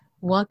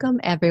Welcome,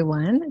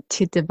 everyone,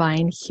 to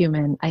Divine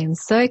Human. I am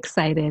so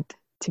excited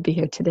to be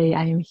here today.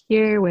 I am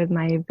here with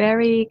my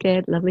very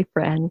good, lovely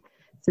friend,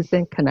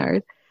 Susan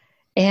Kennard.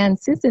 And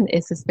Susan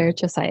is a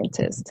spiritual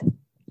scientist.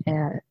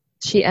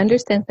 She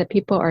understands that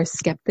people are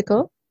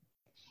skeptical,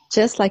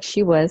 just like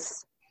she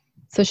was.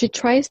 So she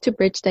tries to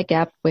bridge the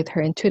gap with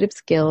her intuitive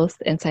skills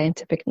and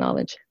scientific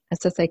knowledge.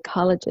 As a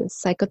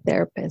psychologist,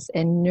 psychotherapist,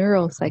 and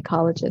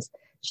neuropsychologist,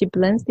 she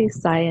blends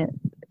these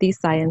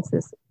science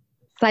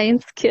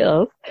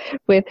skills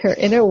with her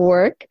inner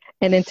work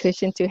and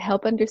intuition to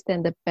help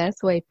understand the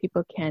best way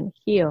people can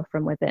heal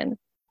from within.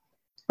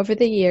 Over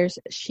the years,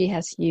 she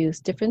has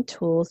used different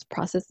tools,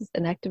 processes,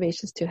 and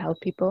activations to help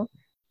people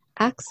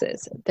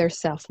access their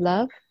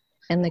self-love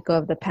and let go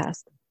of the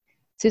past.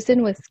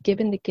 Susan was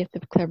given the gift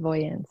of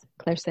clairvoyance,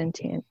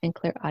 clairsentient, and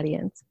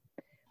clairaudience,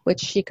 which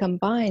she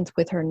combines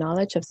with her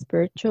knowledge of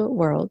spiritual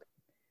world.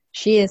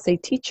 She is a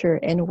teacher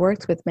and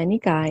works with many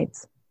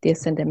guides, the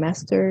Ascended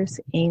Masters,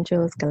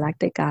 angels,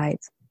 galactic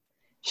guides.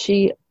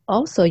 She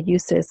also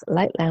uses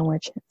light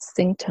language,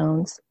 sing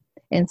tones,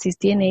 and sees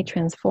DNA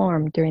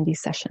transform during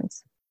these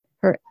sessions.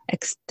 Her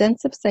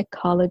extensive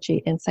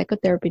psychology and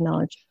psychotherapy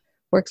knowledge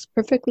works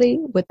perfectly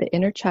with the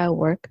inner child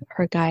work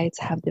her guides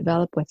have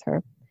developed with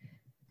her.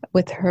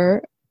 With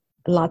her,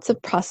 lots of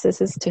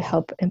processes to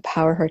help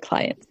empower her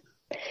clients.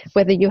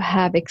 Whether you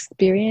have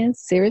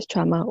experienced serious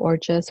trauma or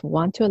just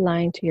want to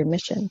align to your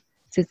mission,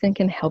 Susan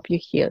can help you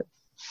heal.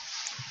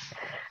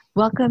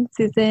 Welcome,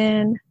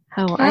 Susan.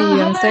 How are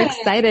you? I'm so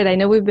excited. I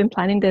know we've been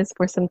planning this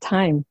for some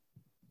time.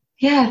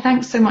 Yeah,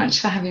 thanks so much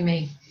for having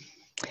me.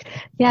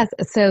 Yes,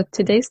 so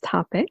today's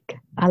topic,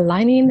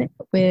 aligning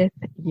with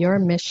your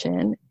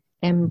mission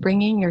and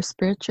bringing your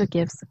spiritual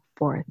gifts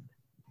forth.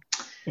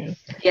 Okay.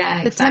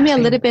 Yeah, so exactly. Tell me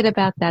a little bit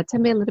about that. Tell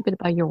me a little bit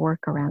about your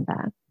work around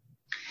that.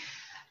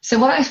 So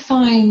what I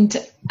find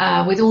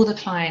with all the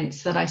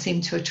clients that I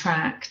seem to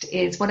attract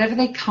is whatever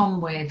they come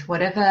with,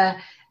 whatever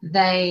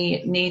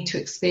they need to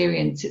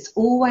experience, it's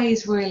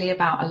always really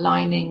about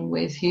aligning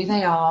with who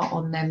they are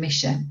on their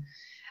mission.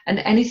 And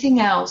anything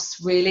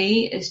else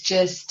really is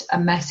just a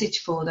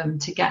message for them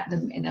to get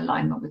them in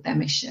alignment with their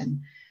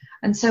mission.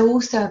 And so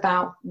also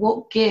about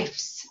what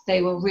gifts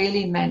they were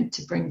really meant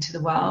to bring to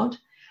the world,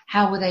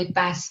 how were they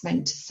best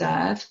meant to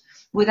serve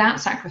without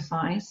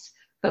sacrifice,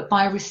 but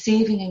by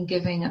receiving and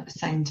giving at the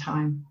same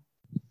time.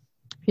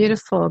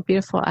 Beautiful,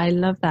 beautiful. I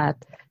love that.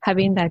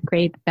 Having that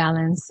great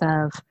balance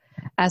of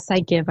as I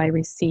give, I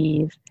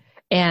receive,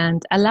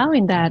 and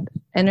allowing that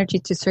energy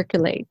to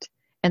circulate.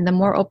 And the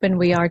more open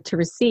we are to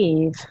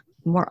receive,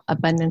 more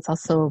abundance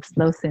also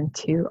flows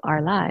into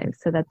our lives.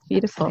 So that's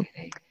beautiful.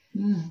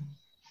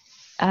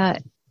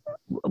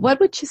 What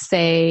would you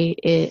say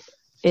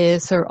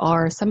is or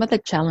are some of the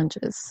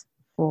challenges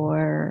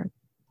for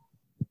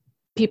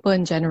people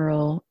in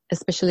general,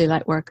 especially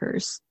light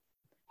workers,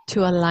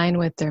 to align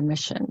with their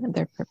mission and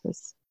their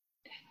purpose?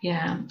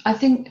 Yeah, I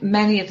think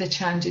many of the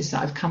challenges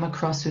that I've come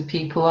across with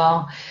people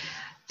are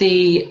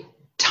the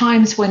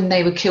times when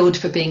they were killed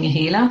for being a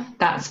healer.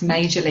 That's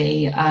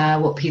majorly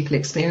what people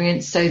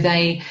experience. So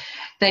they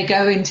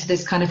go into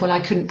this kind of, well,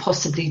 I couldn't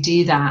possibly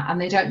do that, and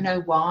they don't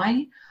know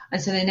why.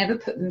 And so they never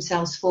put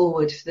themselves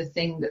forward for the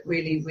thing that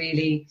really,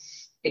 really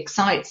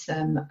excites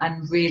them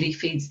and really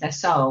feeds their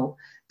soul,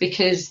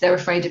 because they're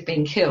afraid of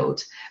being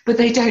killed. But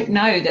they don't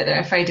know that they're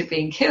afraid of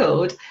being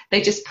killed.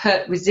 They just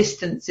put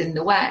resistance in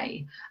the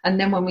way. And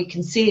then when we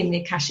can see in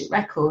the Akashic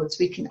records,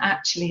 we can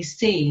actually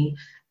see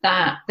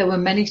that there were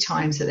many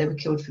times that they were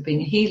killed for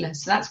being a healer.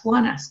 So that's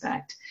one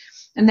aspect.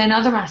 And then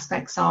other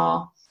aspects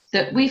are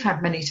that we've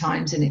had many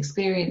times in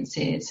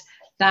experiences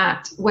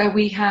that where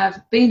we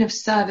have been of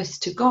service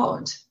to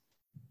God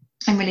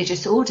in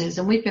religious orders,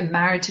 and we've been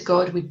married to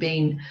God,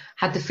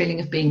 had the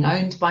feeling of being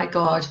owned by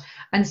God,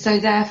 and so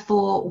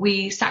therefore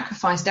we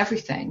sacrificed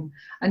everything.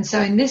 And so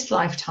in this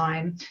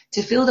lifetime,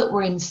 to feel that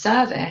we're in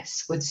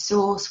service with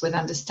Source, with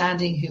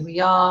understanding who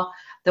we are,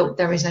 that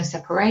there is no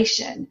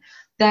separation,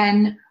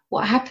 then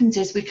what happens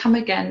is we come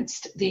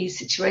against these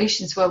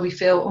situations where we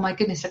feel, oh my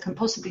goodness, I can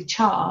possibly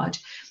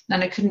charge,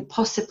 and I couldn't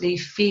possibly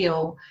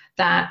feel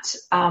that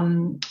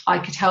I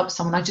could help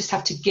someone. I just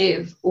have to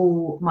give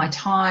all my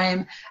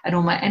time and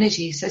all my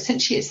energy. So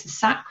essentially it's the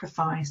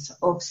sacrifice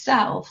of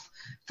self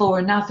for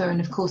another.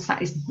 And of course,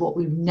 that is what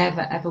we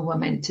never, ever were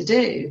meant to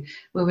do.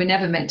 We were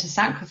never meant to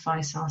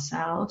sacrifice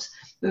ourselves.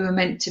 We were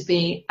meant to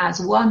be as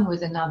one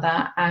with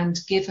another and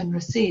give and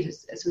receive,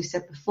 as we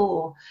said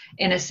before,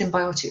 in a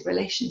symbiotic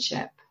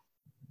relationship.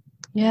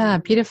 Yeah,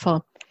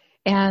 beautiful.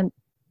 And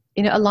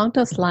along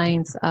those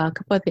lines, a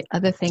couple of the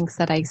other things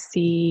that I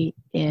see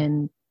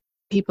in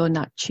people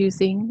not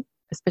choosing,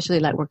 especially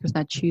light workers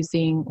not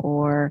choosing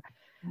or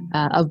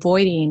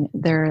avoiding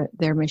their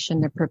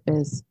mission, their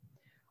purpose,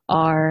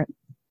 are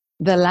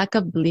the lack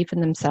of belief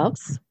in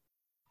themselves,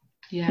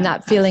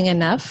 not feeling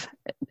enough,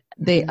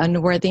 the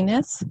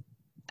unworthiness,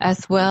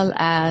 as well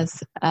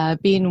as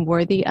being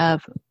worthy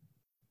of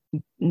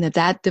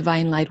that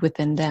divine light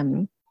within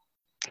them.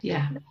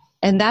 Yeah.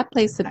 And that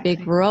plays a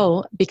big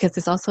role because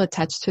it's also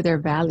attached to their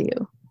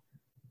value.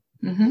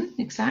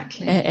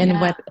 Exactly.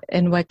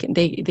 And what can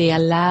they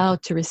allow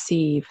to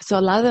receive. So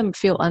a lot of them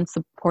feel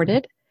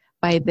unsupported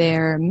by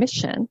their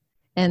mission,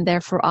 and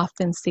therefore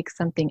often seek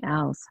something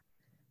else.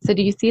 So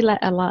do you see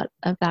a lot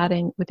of that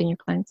within your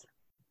clients?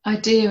 I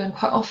do, and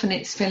quite often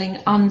it's feeling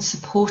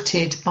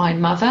unsupported by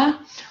Mother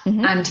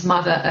and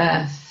Mother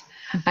Earth.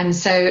 And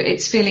so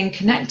it's feeling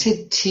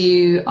connected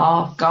to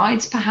our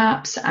guides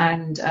perhaps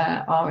and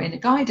our inner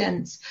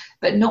guidance,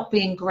 but not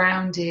being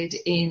grounded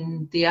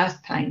in the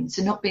earth plane.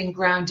 So not being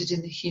grounded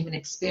in the human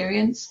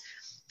experience,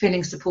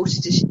 feeling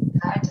supported, as you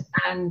said,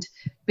 and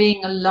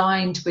being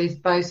aligned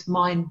with both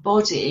mind,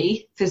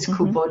 body,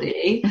 physical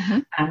body,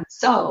 and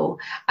soul.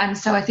 And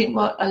so I think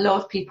what a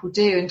lot of people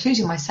do,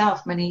 including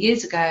myself many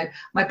years ago,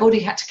 my body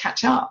had to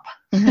catch up.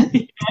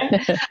 I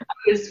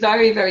was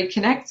very, very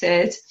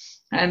connected,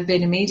 and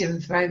been a medium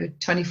for over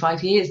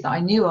 25 years that I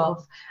knew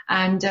of.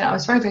 And I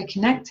was very, very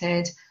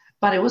connected.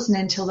 But it wasn't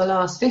until the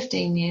last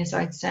 15 years,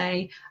 I'd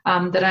say,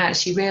 that I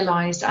actually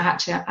realized I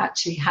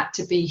actually had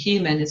to be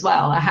human as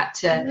well. I had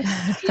to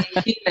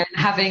be human,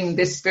 having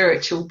this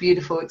spiritual,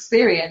 beautiful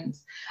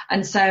experience.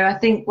 And so I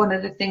think one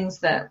of the things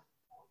that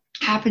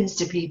happens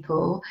to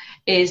people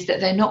is that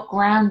they're not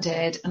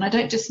grounded. And I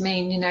don't just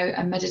mean,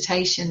 a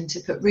meditation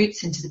to put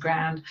roots into the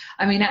ground.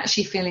 I mean,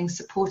 actually feeling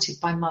supported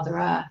by Mother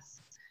Earth.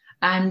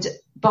 And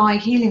by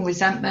healing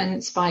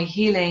resentments, by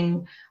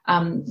healing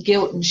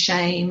guilt and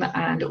shame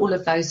and all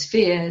of those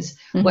fears,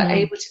 we're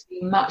able to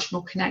be much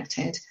more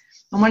connected.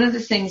 And one of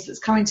the things that's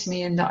coming to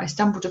me and that I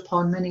stumbled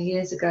upon many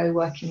years ago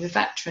working with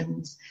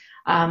veterans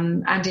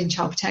and in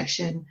child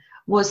protection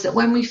was that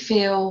when we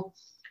feel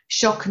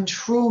shock and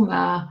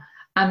trauma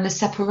and the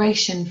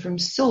separation from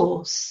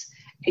source,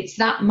 it's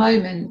that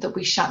moment that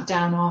we shut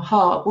down our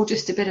heart, or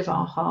just a bit of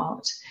our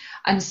heart.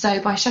 And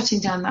so by shutting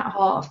down that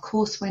heart, of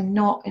course, we're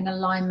not in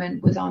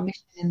alignment with our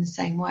mission in the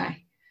same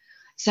way.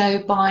 So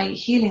by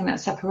healing that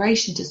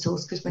separation to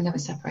source, because we're never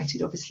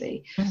separated,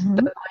 obviously,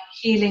 but by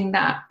healing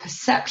that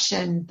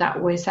perception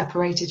that we're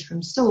separated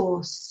from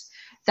source,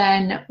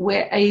 then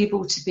we're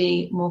able to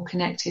be more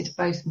connected,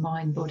 both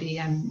mind, body,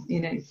 and,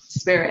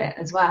 spirit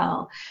as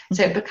well.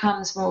 So it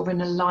becomes more of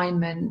an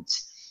alignment.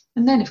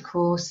 And then, of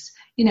course,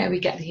 we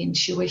get the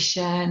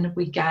intuition,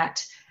 we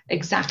get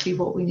exactly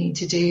what we need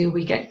to do,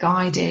 we get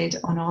guided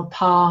on our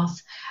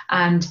path,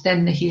 and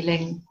then the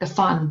healing, the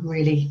fun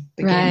really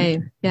begins. Right.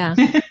 Yeah.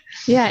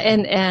 Yeah.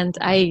 And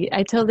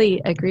I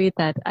totally agree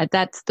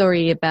that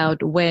story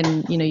about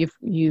when,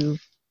 you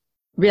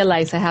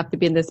realize I have to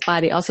be in this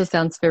body also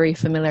sounds very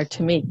familiar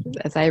to me.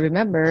 As I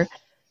remember,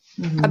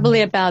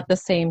 probably about the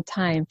same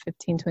time,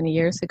 15, 20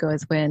 years ago,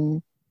 is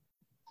when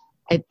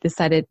I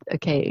decided,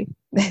 okay,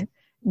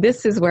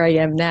 this is where I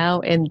am now,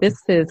 and this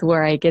is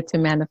where I get to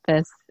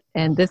manifest,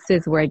 and this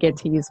is where I get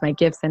to use my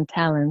gifts and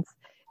talents,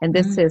 and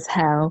this is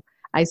how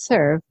I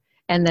serve.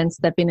 And then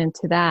stepping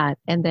into that,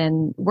 and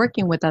then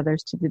working with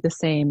others to do the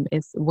same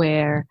is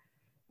where,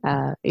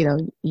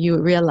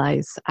 you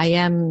realize I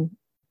am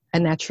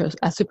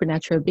a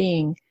supernatural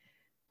being,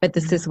 but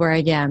this is where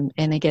I am,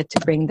 and I get to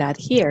bring that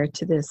here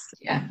to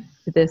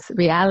this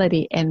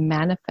reality and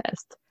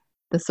manifest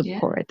the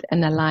support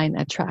and align,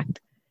 attract,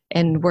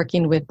 and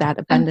working with that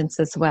abundance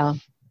as well.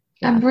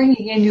 And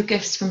bringing in your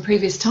gifts from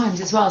previous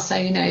times as well.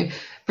 So,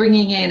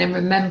 bringing in and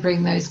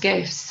remembering those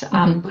gifts.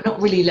 We're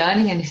not really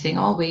learning anything,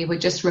 are we? We're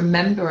just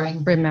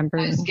remembering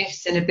those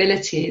gifts and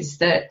abilities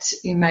that,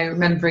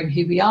 remembering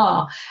who we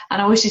are. And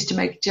I always used to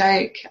make a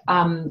joke,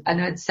 and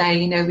I'd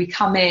say, we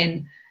come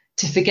in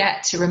to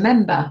forget to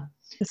remember.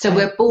 That's so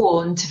we're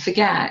born to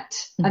forget,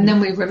 and then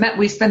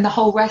we spend the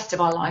whole rest of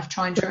our life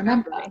trying to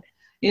remember.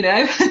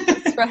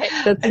 That's right.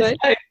 That's right.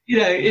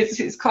 So,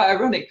 it's quite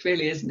ironic,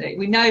 really, isn't it?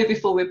 We know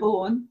before we're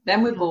born,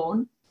 then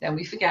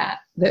we forget.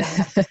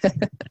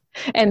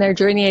 And our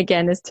journey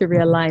again is to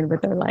realign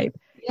with our light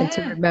and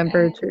to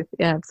remember truth.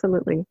 Yeah,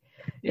 absolutely.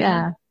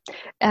 Yeah.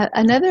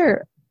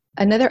 Another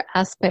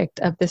aspect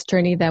of this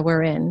journey that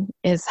we're in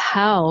is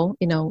how,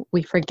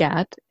 we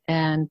forget,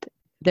 and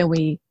then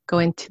we go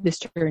into this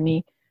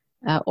journey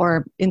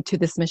or into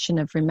this mission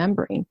of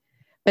remembering.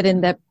 But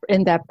in that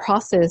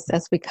process,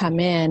 as we come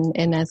in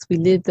and as we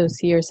live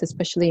those years,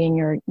 especially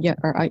in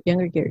our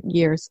younger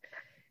years,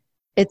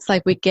 it's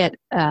like we get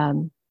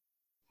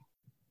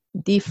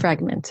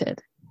defragmented.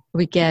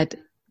 We get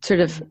sort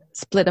of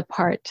split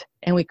apart,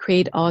 and we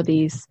create all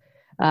these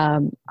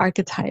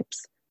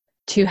archetypes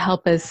to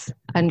help us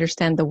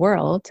understand the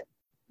world.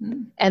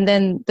 And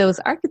then those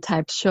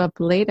archetypes show up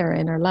later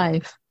in our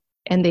life,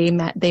 and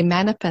they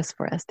manifest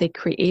for us. They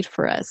create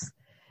for us,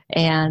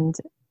 and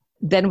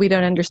then we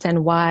don't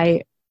understand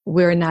why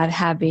we're not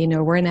having,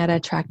 or we're not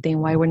attracting,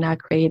 why we're not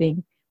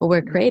creating what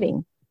we're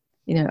creating.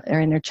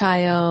 Our inner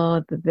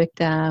child, the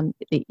victim,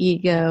 the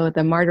ego,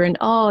 the martyr, and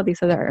all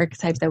these other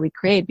archetypes that we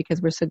create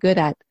because we're so good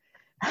at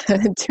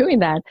doing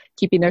that,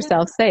 keeping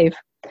ourselves safe.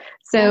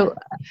 So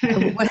tell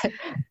me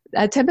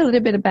a little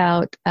bit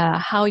about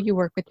how you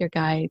work with your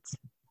guides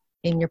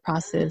in your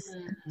process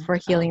for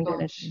healing.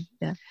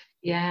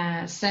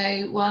 Yeah,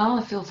 so, well,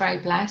 I feel very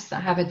blessed that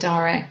I have a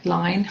direct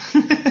line.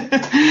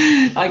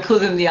 I call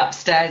them the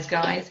upstairs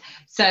guys.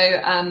 So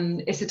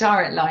it's a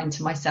direct line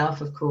to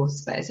myself, of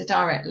course, but it's a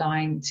direct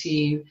line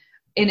to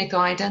inner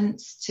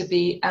guidance to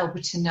be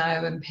able to know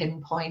and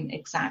pinpoint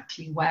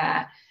exactly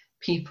where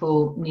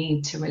people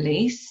need to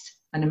release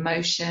an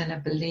emotion, a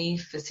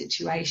belief, a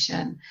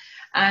situation.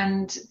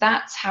 And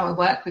that's how I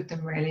work with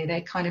them, really.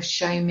 They kind of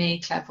show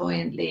me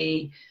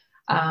clairvoyantly,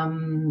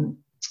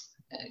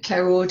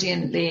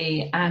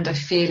 clairaudiently, and I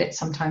feel it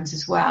sometimes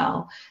as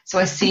well. So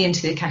I see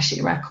into the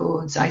Akashic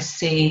records, I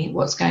see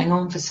what's going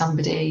on for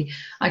somebody.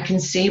 I can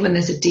see when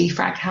there's a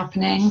defrag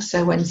happening.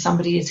 So when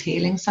somebody is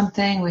healing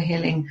something, we're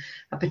healing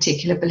a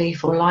particular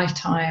belief or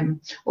lifetime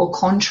or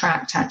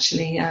contract,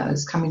 actually,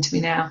 is coming to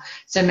me now.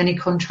 So many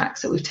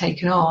contracts that we've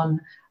taken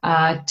on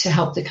to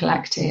help the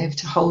collective,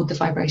 to hold the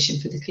vibration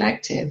for the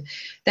collective.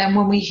 Then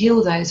when we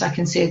heal those, I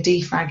can see a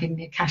defrag in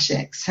the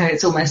Akashic. So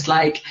it's almost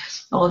like,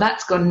 oh,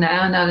 that's gone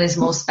now. Now there's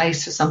more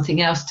space for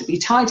something else to be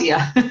tidier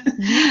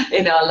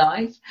in our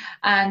life.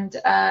 And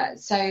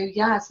so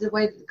the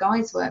way that the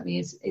guides work me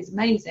is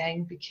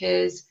amazing,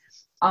 because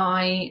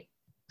I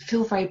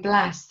feel very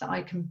blessed that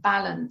I can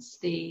balance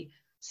the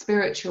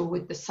spiritual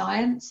with the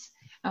science.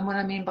 And what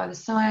I mean by the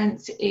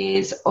science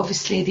is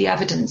obviously the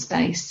evidence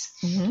base.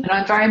 And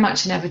I'm very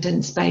much an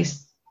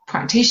evidence-based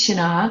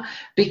practitioner,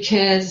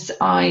 because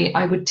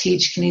I would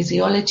teach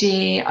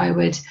kinesiology. I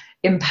would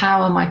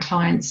empower my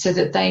clients so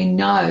that they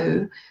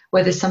know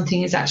whether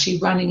something is actually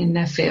running in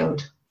their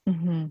field.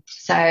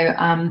 So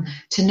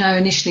to know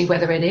initially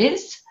whether it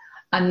is,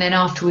 and then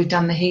after we've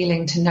done the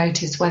healing, to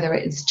notice whether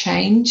it's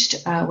changed,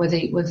 whether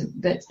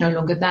it's no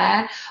longer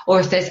there,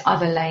 or if there's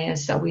other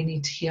layers that we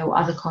need to heal,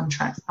 other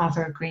contracts,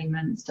 other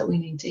agreements that we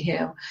need to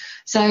heal.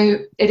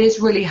 So it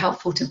is really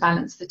helpful to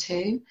balance the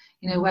two,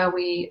 where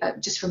we,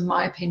 just from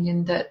my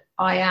opinion, that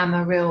I am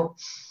a real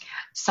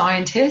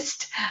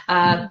scientist,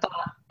 but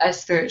a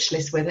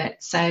spiritualist with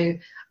it. So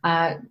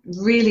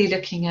really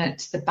looking at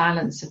the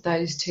balance of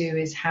those two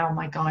is how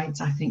my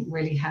guides, I think,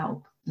 really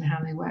help and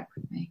how they work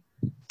with me.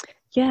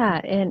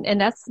 Yeah, and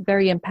that's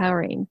very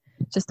empowering,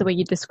 just the way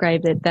you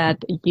described it,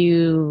 that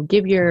you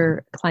give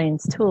your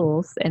clients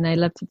tools, and I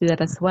love to do that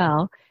as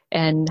well,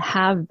 and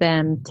have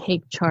them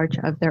take charge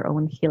of their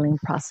own healing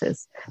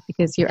process,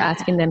 because you're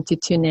asking them to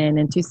tune in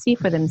and to see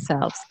for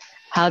themselves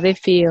how they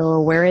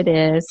feel, where it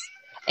is,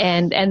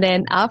 and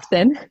then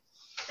often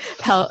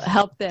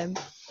help them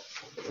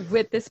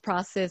with this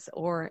process,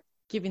 or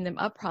giving them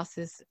a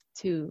process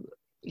to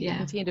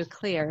continue to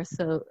clear.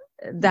 So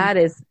that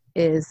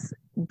is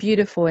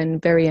beautiful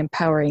and very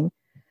empowering.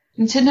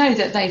 And to know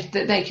that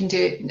they can do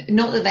it,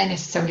 not that they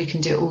necessarily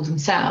can do it all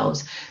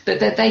themselves, but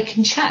that they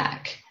can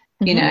check,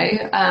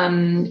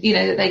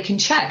 that they can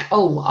check,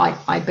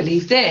 I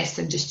believe this,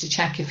 and just to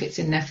check if it's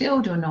in their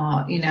field or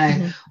not,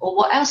 or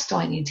what else do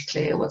I need to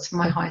clear? What's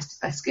my highest,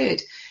 best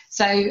good?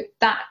 So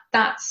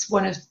that's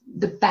one of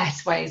the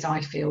best ways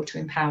I feel to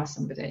empower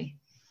somebody.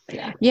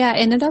 Yeah,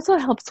 and it also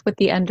helps with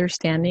the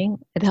understanding.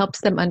 It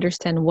helps them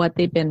understand what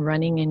they've been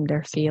running in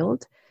their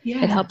field.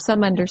 It helps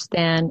them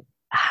understand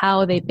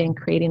how they've been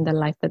creating the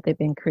life that they've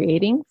been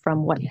creating,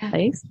 from what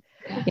place.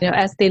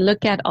 As they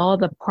look at all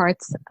the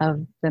parts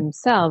of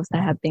themselves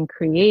that have been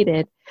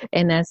created,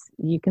 and as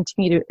you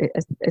continue to,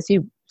 as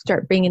you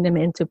start bringing them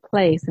into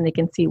place, and they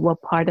can see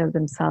what part of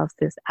themselves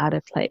is out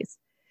of place.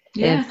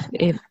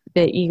 If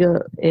the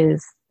ego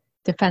is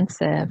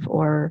defensive,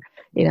 or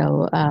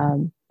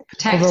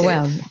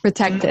overwhelmed,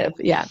 protective,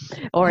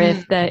 or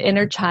if the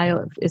inner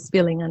child is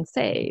feeling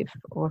unsafe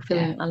or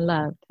feeling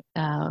unloved,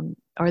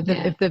 or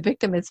if the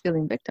victim is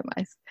feeling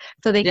victimized,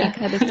 so they can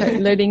kind of start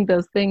learning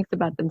those things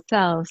about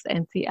themselves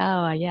and see,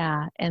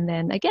 and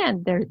then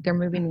again they're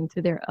moving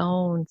into their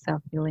own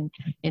self-healing,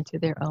 into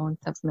their own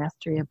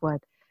self-mastery of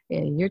what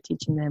you're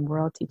teaching them, we're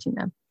all teaching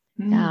them.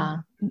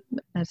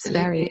 That's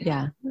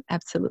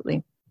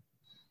absolutely.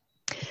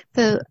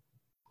 So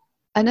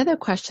another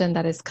question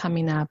that is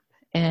coming up,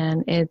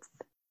 and it's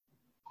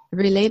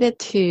related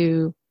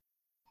to,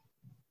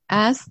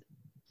 as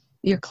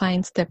your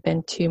clients step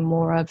into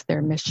more of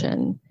their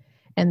mission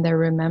and they're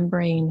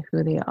remembering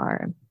who they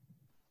are,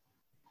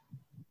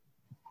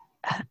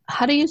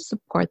 how do you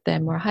support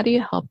them, or how do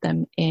you help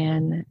them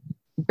in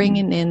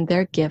bringing in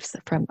their gifts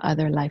from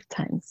other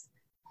lifetimes?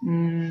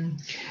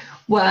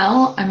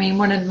 Well, I mean,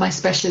 one of my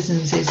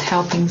specialisms is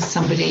helping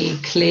somebody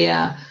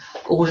clear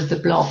all of the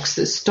blocks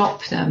that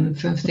stop them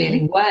from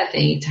feeling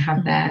worthy to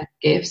have their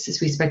gifts, as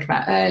we spoke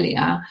about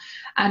earlier,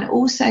 and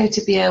also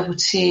to be able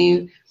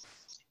to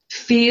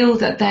feel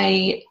that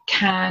they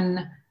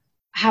can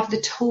have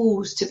the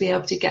tools to be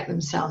able to get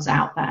themselves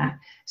out there.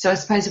 So I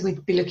suppose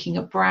we'd be looking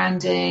at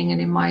branding, and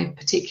in my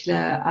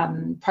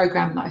particular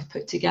program that I've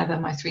put together,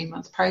 my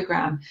 3-month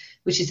program,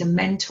 which is a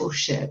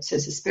mentorship, so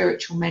it's a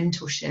spiritual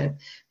mentorship,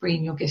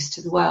 bringing your gifts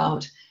to the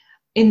world.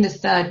 In the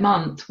 3rd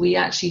month, we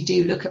actually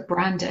do look at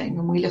branding,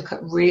 and we look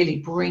at really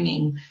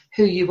bringing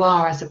who you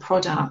are as a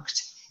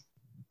product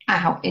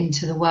out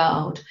into the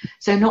world.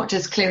 So not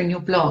just clearing your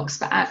blocks,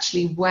 but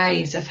actually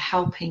ways of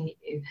helping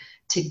you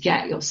to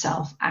get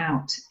yourself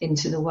out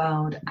into the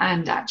world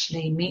and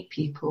actually meet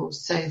people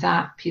so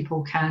that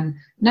people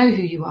can know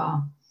who you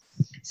are.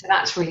 So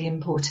that's really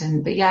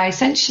important. But yeah,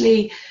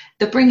 essentially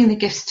the bringing the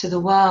gifts to the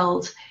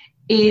world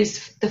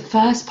is the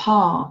first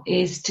part,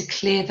 is to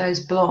clear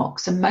those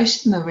blocks. And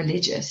most of them are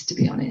religious, to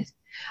be honest.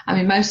 I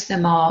mean, most of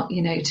them are,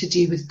 to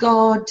do with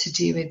God, to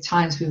do with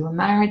times we were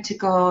married to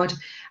God,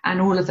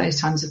 and all of those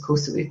times, of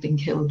course, that we've been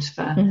killed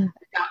for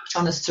ducked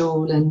on a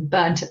stool and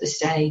burnt at the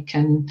stake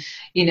and,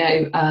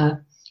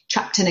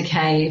 trapped in a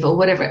cave or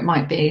whatever it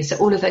might be. So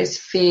all of those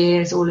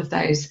fears, all of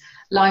those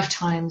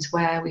lifetimes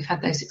where we've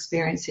had those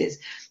experiences,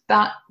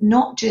 but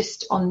not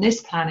just on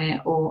this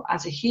planet or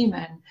as a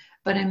human,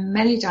 but in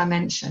many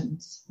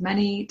dimensions,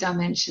 galactic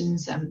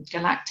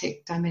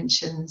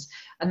dimensions,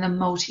 and the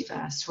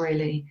multiverse,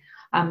 really.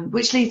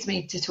 Which leads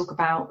me to talk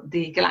about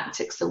the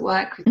galactics that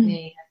work with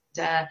me.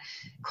 And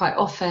quite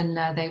often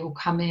they will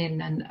come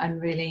in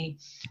and really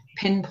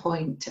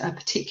pinpoint a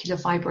particular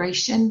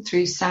vibration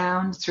through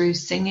sound, through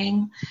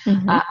singing.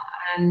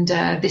 And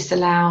this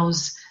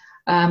allows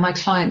my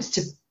clients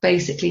to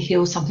basically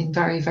heal something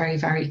very, very,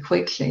 very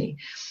quickly.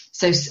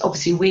 So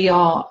obviously we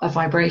are a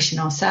vibration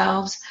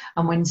ourselves,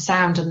 and when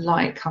sound and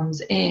light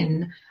comes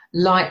in,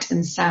 light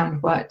and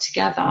sound work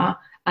together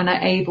and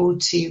are able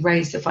to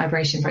raise the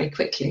vibration very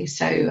quickly.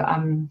 So,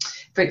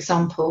 for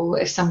example,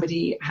 if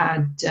somebody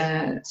had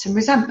some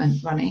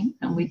resentment running,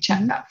 and we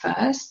check that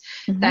first,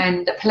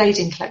 then the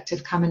Palladian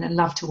Collective come in and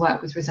love to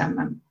work with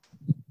resentment.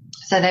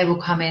 So they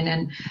will come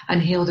in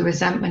and heal the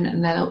resentment,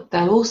 and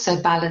they'll also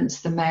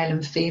balance the male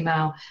and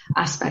female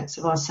aspects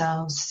of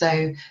ourselves.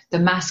 So the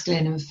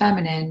masculine and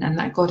feminine, and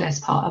that goddess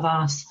part of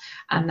us,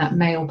 and that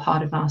male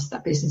part of us,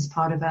 that business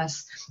part of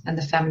us, and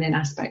the feminine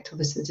aspect,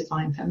 obviously the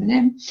divine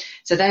feminine.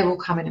 So they will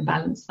come in and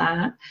balance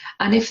that.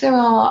 And if there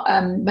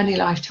are many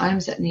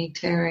lifetimes that need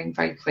clearing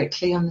very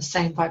quickly on the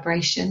same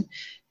vibration,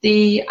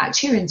 the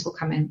Acturians will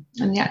come in,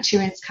 and the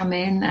Acturians come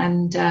in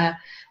and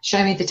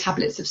show me the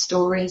tablets of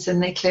stories,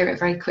 and they clear it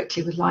very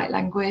quickly with light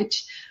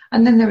language.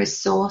 And then there is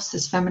source,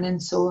 there's feminine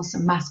source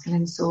and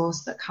masculine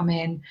source that come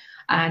in,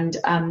 and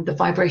the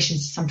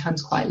vibrations are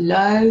sometimes quite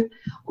low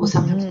or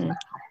sometimes quite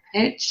high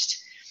pitched.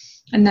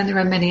 And then there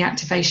are many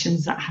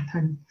activations that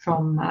happen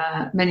from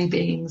many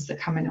beings that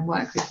come in and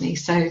work with me.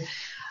 So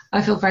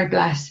I feel very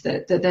blessed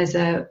that there's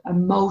a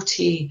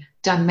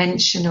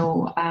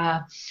multi-dimensional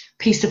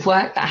piece of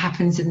work that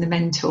happens in the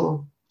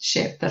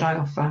mentorship that I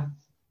offer.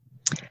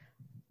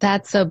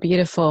 That's so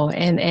beautiful.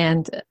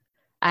 And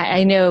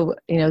I know,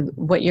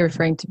 what you're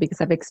referring to,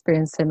 because I've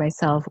experienced it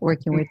myself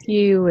working with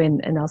you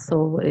and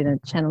also,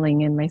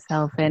 channeling in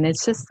myself. And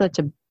it's just such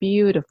a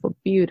beautiful,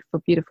 beautiful,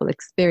 beautiful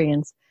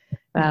experience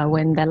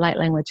when that light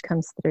language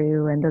comes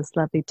through and those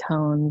lovely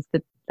tones,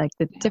 the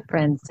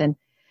difference. And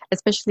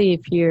especially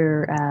if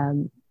you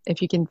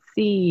can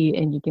see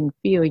and you can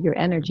feel your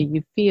energy,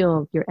 you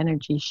feel your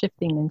energy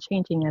shifting and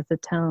changing as the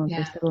tones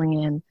are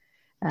settling in.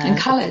 And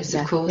colours,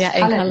 of course. Yeah,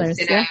 and colours.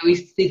 We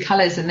see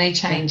colours and they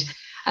change.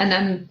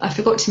 And I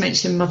forgot to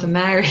mention Mother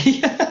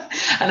Mary.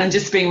 And I'm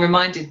just being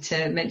reminded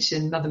to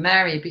mention Mother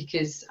Mary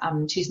because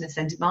she's an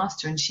ascended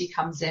master, and she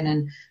comes in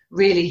and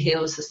really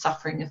heals the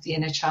suffering of the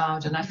inner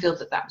child. And I feel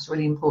that was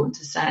really important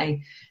to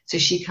say. So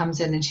she comes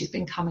in, and she's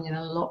been coming in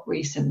a lot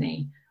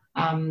recently,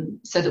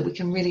 so that we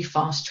can really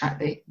fast track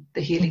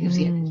the healing of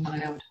the inner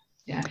child.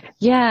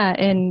 Yeah,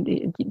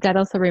 and that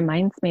also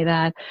reminds me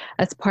that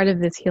as part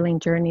of this healing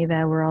journey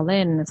that we're all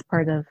in, as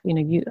part of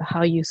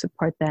how you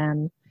support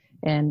them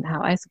and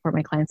how I support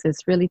my clients,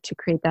 is really to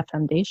create that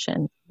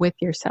foundation with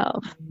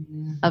yourself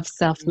of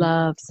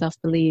self-love,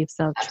 self-belief,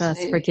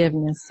 self-trust,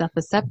 forgiveness,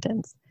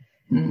 self-acceptance.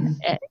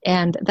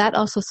 And that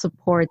also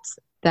supports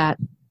that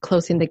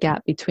closing the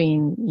gap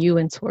between you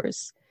and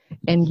source,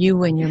 and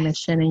you and your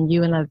mission, and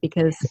you and love,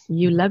 because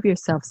you love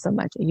yourself so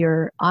much.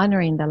 You're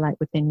honoring the light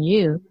within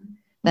you.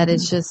 That it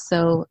just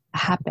so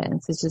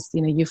happens. It's just,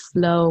 you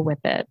flow with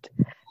it.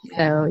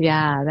 So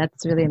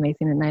that's really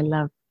amazing. And I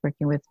love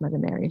working with Mother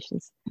Mary.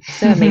 She's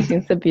so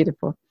amazing, so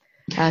beautiful,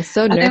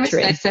 so nurturing.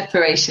 There is no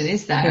separation,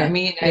 is there? Yeah. I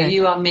mean,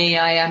 you are me,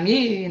 I am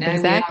you,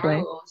 Exactly.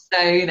 We are all. So,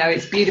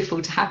 it's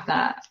beautiful to have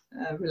that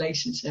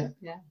relationship.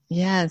 Yeah.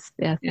 Yes.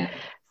 Yeah.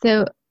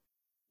 So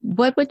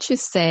what would you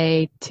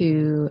say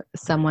to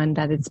someone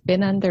that it's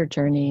been on their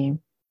journey,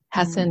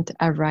 hasn't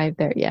arrived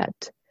there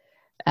yet?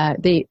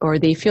 They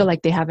feel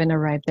like they haven't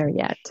arrived there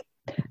yet.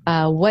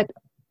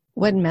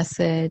 What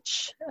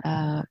message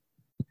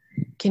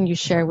can you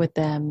share with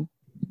them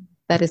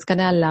that is going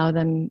to allow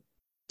them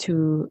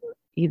to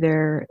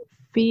either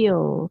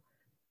feel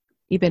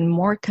even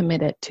more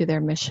committed to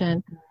their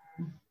mission,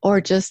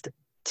 or just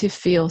to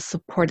feel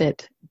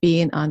supported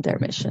being on their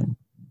mission?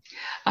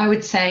 I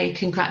would say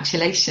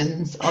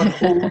congratulations on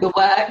all the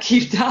work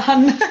you've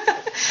done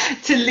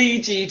to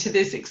lead you to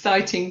this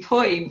exciting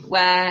point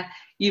where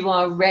you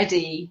are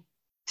ready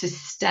to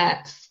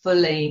step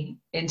fully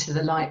into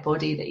the light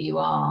body that you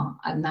are,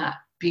 and that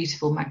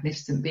beautiful,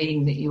 magnificent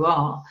being that you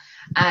are.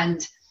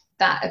 And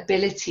that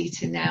ability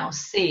to now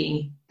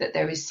see that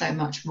there is so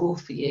much more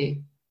for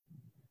you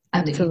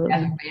and Absolutely. that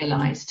you never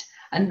realized.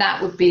 And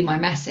that would be my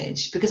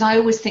message, because I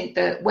always think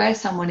that where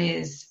someone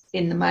is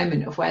in the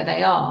moment of where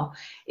they are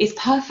is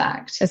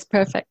perfect. It's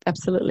perfect.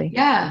 Absolutely.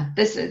 Yeah.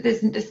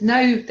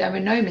 There are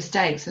no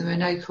mistakes and there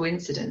are no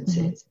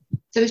coincidences.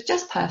 So it's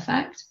just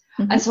perfect.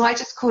 And so I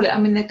just call it, I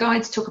mean, the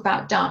guides talk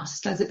about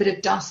dust. There's a bit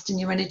of dust in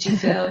your energy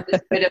field.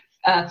 There's a bit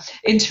of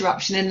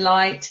interruption in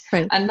light.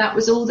 Right. And that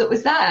was all that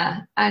was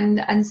there.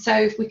 And so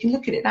if we can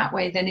look at it that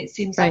way, then it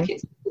seems like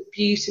it's a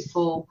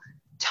beautiful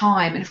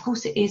time. And of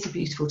course it is a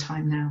beautiful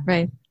time now.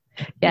 Right.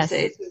 Yes.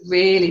 It's a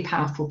really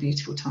powerful,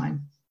 beautiful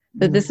time.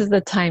 But this is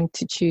the time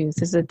to choose.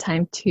 This is a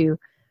time to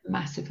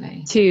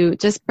massively to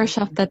just brush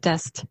off the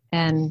dust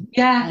and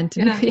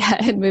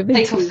move into,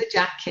 take off the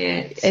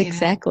jacket.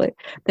 Exactly.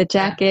 The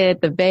jacket,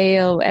 the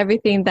veil,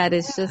 everything that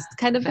is just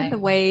kind of in the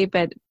way,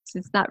 but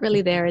it's not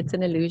really there. It's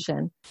an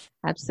illusion.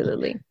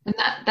 Absolutely. And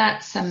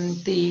that's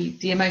the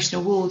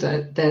emotional wall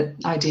that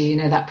I do,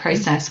 that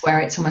process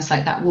where it's almost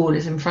like that wall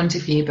is in front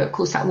of you, but of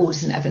course that wall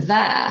isn't ever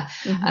there.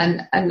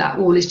 And that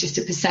wall is just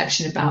a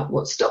perception about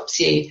what stops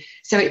you.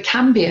 So it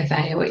can be a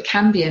veil, it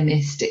can be a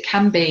mist, it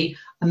can be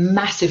a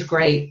massive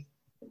great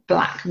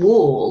black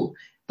wall,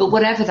 but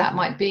whatever that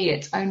might be,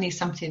 it's only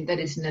something that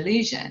is an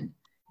illusion,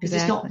 because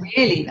it's not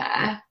really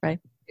there. Right.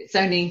 It's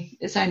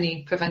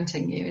only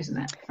preventing you, isn't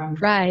it?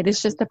 Right.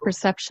 It's just a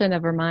perception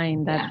of our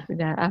mind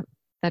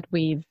that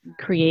we've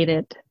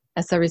created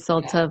as a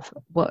result of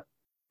what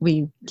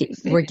we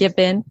were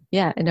given,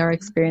 in our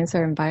experience,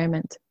 our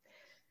environment.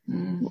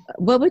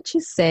 What would you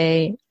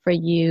say for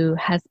you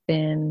has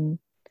been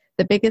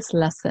the biggest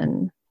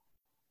lesson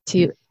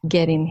to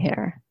getting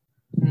here?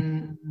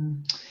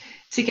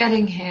 To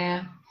getting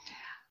here,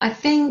 I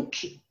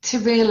think to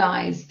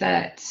realize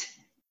that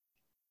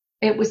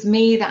it was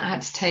me that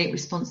had to take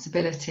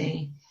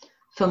responsibility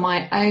for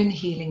my own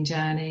healing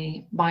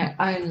journey, my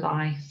own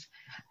life,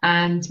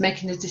 and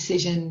making a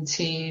decision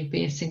to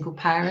be a single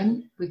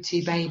parent with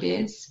 2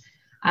 babies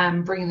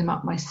and bringing them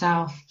up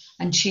myself,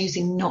 and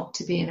choosing not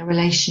to be in a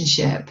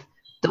relationship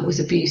that was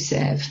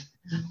abusive.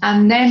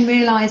 And then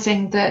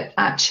realizing that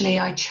actually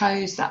I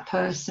chose that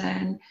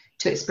person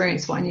to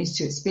experience what I needed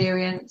to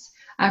experience,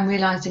 and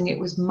realizing it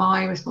was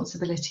my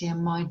responsibility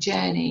and my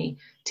journey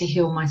to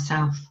heal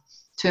myself,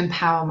 to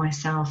empower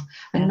myself,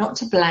 and not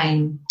to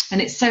blame.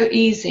 And it's so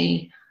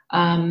easy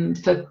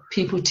for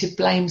people to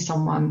blame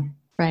someone,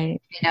 right?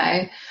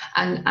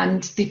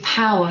 And the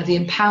power, the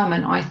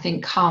empowerment, I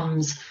think,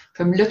 comes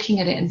from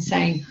looking at it and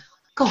saying,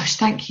 gosh,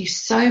 thank you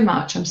so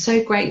much. I'm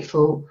so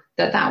grateful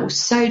that was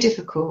so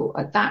difficult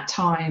at that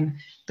time,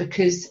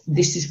 because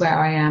this is where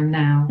I am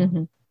now.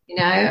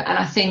 And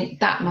I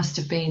think that must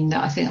have been,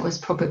 I think that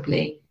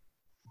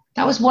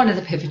was one of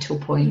the pivotal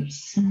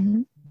points.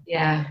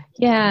 Yeah.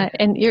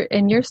 And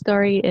your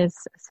story is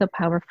so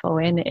powerful,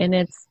 and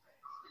it's,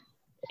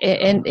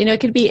 and it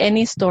could be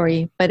any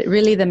story, but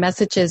really the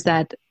message is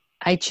that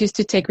I choose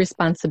to take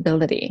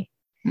responsibility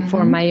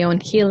for my own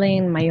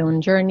healing, my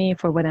own journey,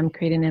 for what I'm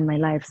creating in my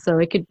life. So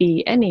it could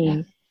be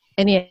any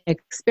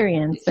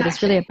experience, but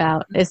it's really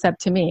about, it's up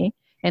to me.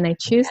 And I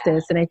choose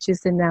this, and I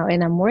choose it now,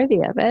 and I'm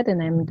worthy of it,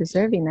 and I'm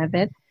deserving of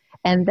it.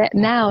 And that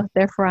now,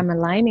 therefore, I'm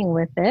aligning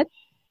with it.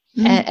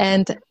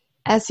 And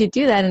as you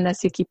do that, and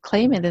as you keep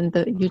claiming it,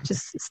 and you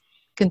just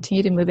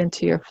continue to move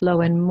into your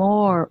flow, and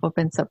more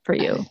opens up for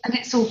you. And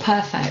it's all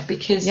perfect,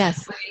 because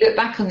when you look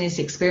back on these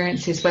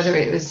experiences, whether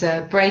it was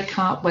a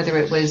breakup, whether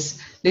it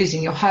was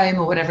losing your home,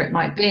 or whatever it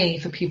might be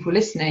for people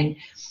listening,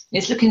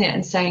 it's looking at it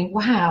and saying,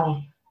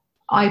 wow,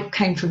 I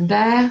came from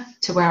there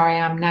to where I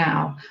am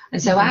now.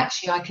 And so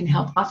actually I can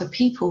help other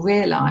people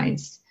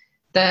realize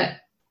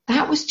that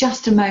was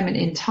just a moment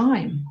in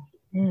time.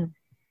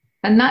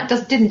 And that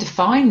didn't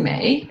define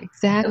me.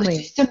 Exactly. It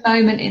was just a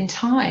moment in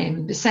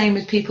time. The same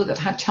with people that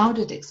had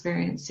childhood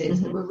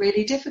experiences that were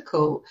really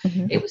difficult.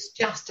 It was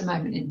just a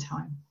moment in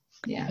time.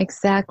 Yeah.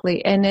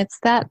 Exactly. And it's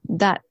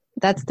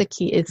that's the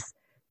key, is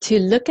to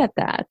look at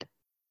that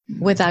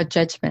without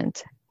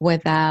judgment,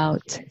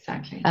 without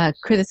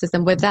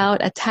criticism,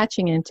 without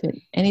attaching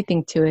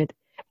anything to it,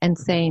 and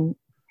saying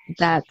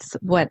that's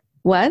what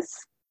was,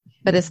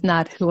 but it's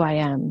not who I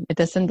am. It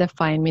doesn't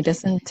define me, it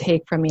doesn't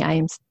take from me.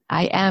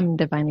 I am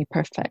divinely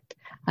perfect.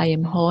 I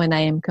am whole and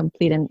I am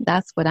complete, and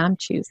that's what I'm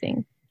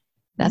choosing.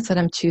 That's what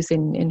I'm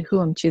choosing, and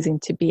who I'm choosing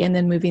to be, and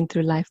then moving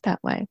through life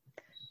that way.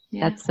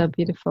 That's so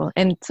beautiful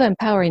and so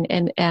empowering.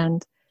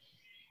 And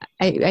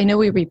I know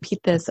we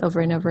repeat this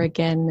over and over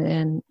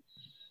again,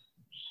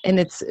 and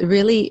it's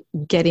really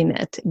getting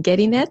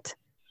it.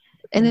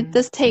 And it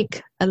does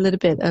take a little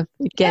bit of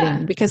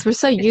getting, because we're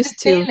so used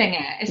to feeling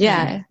it, isn't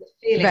it?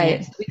 Feeling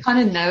it. We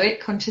kind of know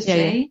it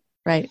consciously,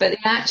 right? But the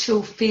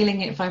actual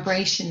feeling it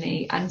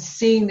vibrationally and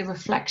seeing the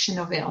reflection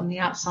of it on the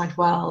outside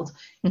world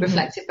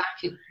reflected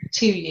back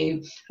to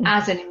you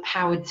as an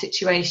empowered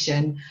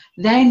situation,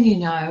 then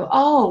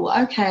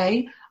oh,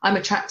 okay, I'm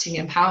attracting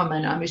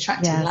empowerment, I'm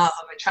attracting love,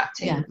 I'm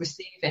attracting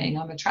receiving,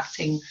 I'm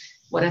attracting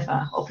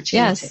whatever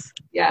opportunity.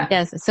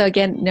 Yes. So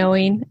again,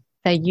 knowing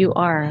that you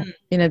are,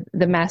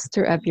 the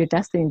master of your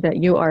destiny, that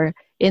you are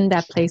in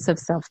that place of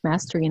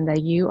self-mastery and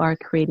that you are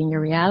creating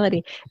your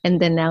reality, and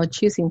then now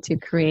choosing to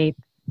create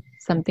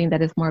something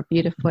that is more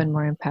beautiful and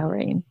more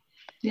empowering.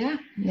 Yeah.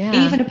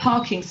 Yeah. Even a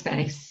parking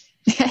space.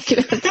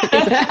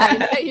 I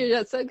know you're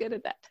just so good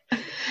at that.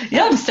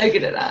 Yeah, I'm so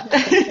good at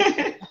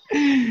that.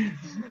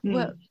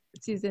 Well,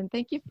 Susan,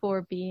 thank you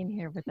for being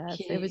here with us.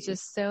 It was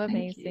just so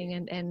amazing,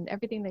 and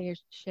everything that you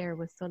shared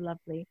was so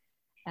lovely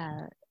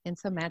and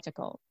so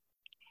magical.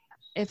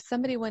 If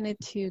somebody wanted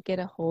to get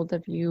a hold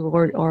of you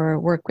or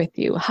work with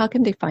you, how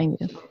can they find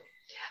you?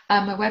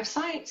 My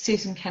website,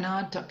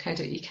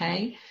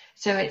 susankennard.co.uk.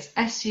 So it's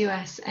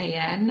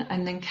SUSAN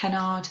and then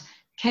Kennard,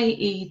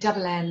 KENNARD.co.uk,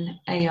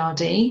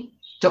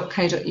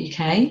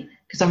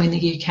 because I'm in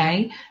the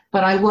UK.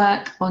 But I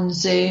work on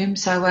Zoom,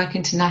 so I work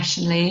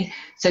internationally,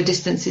 so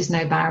distance is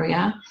no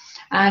barrier.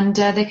 And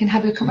they can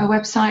have a look at my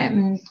website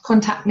and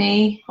contact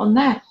me on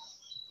there.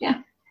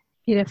 Yeah.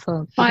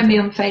 Beautiful. Find me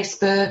on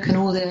Facebook and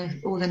all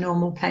the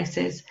normal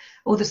places,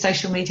 all the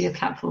social media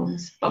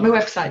platforms. But my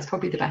website's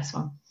probably the best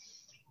one.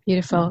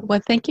 Beautiful. Well,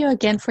 thank you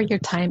again for your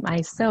time.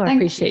 I so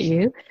appreciate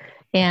you.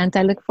 And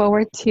I look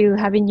forward to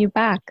having you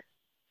back.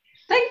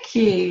 Thank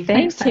you.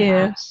 Thanks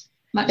so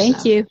much.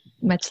 Thank you.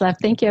 Much love.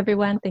 Thank you,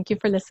 everyone. Thank you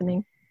for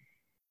listening.